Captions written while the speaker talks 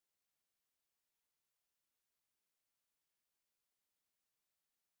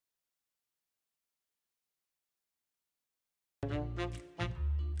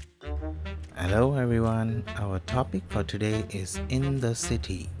Hello everyone, our topic for today is in the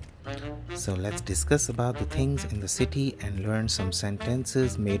city. So let's discuss about the things in the city and learn some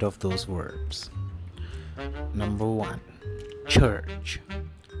sentences made of those words. Number 1. Church.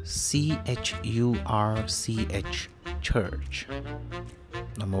 C-H-U-R-C-H. Church.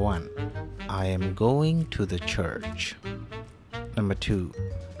 Number 1. I am going to the church. Number 2.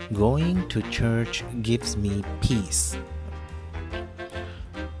 Going to church gives me peace.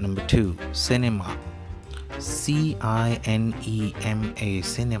 Number 2. Cinema. C-I-N-E-M-A.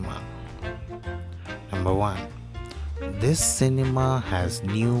 Cinema. Number 1. This cinema has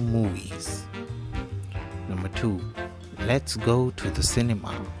new movies. Number 2. Let's go to the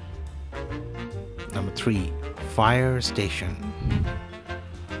cinema. Number 3. Fire station.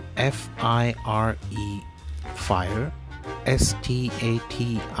 F-I-R-E. Fire. S-T-A-T-I-O-N.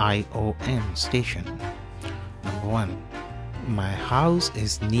 Station. Number 1. My house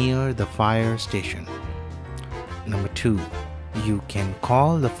is near the fire station. Number 2. You can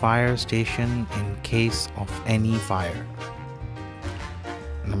call the fire station in case of any fire.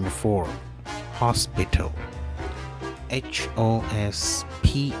 Number 4. Hospital. H-O-S-P-I-T-A-L.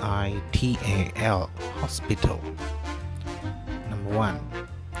 Hospital. Number 1.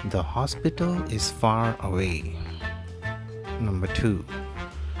 The hospital is far away. Number 2.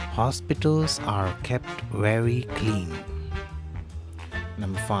 Hospitals are kept very clean.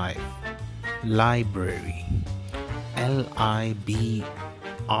 Number 5. Library. L-I-B-R-A-R-Y.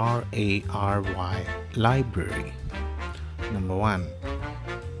 Library. Number 1.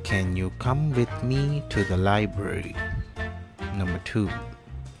 Can you come with me to the library? Number 2.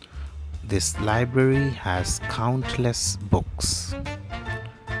 This library has countless books.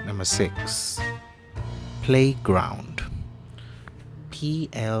 Number 6. Playground.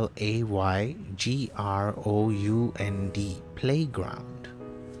 P-L-A-Y-G-R-O-U-N-D. Playground.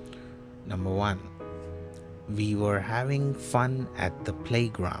 Number 1. We were having fun at the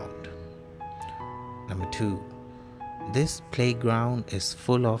playground. Number 2. This playground is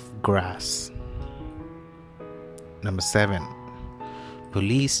full of grass. Number 7.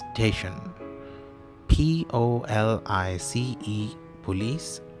 Police station. P-O-L-I-C-E.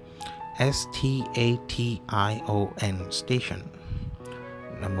 Police. S-T-A-T-I-O-N. Station.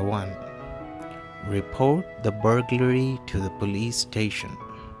 Number 1. Report the burglary to the police station.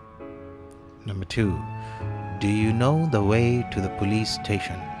 Number 2. Do you know the way to the police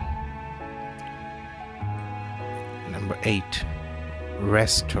station? Number 8.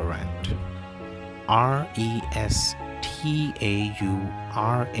 Restaurant.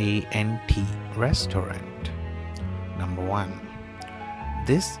 R-E-S-T-A-U-R-A-N-T. Restaurant. Number 1.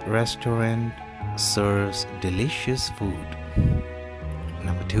 This restaurant serves delicious food.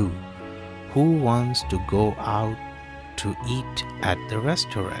 Number 2. Who wants to go out to eat at the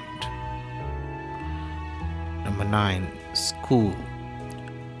restaurant? Number 9. School.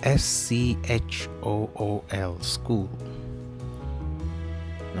 S-C-H-O-O-L. School.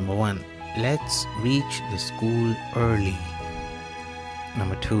 Number 1. Let's reach the school early.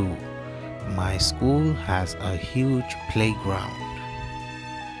 Number 2. My school has a huge playground.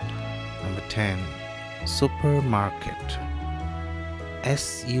 Number 10. Supermarket.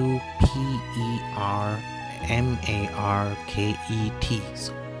 S-U-P-E-R-M-A-R-K-E-T.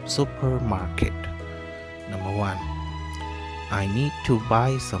 Supermarket. Number 1. I need to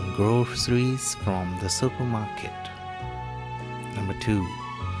buy some groceries from the supermarket. Number 2.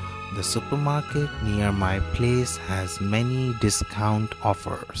 The supermarket near my place has many discount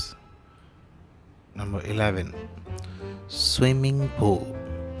offers. Number 11. Swimming pool.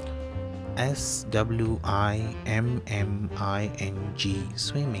 S-W-I-M-M-I-N-G.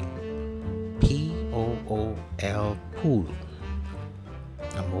 Swimming. P-O-O-L. Pool.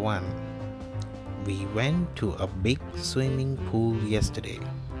 Number 1. We went to a big swimming pool yesterday.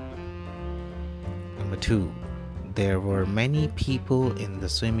 Number 2. There were many people in the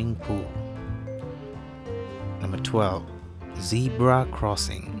swimming pool. Number 12. Zebra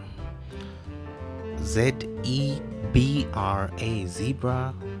crossing. Z-E-B-R-A.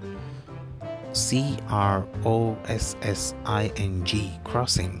 Zebra. C-R-O-S-S-I-N-G.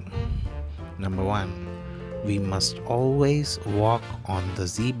 Crossing. Number 1. We must always walk on the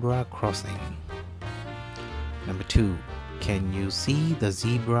zebra crossing. Number 2. Can you see the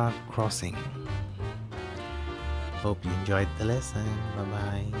zebra crossing? Hope you enjoyed the lesson. Bye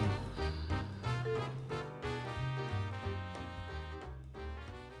bye.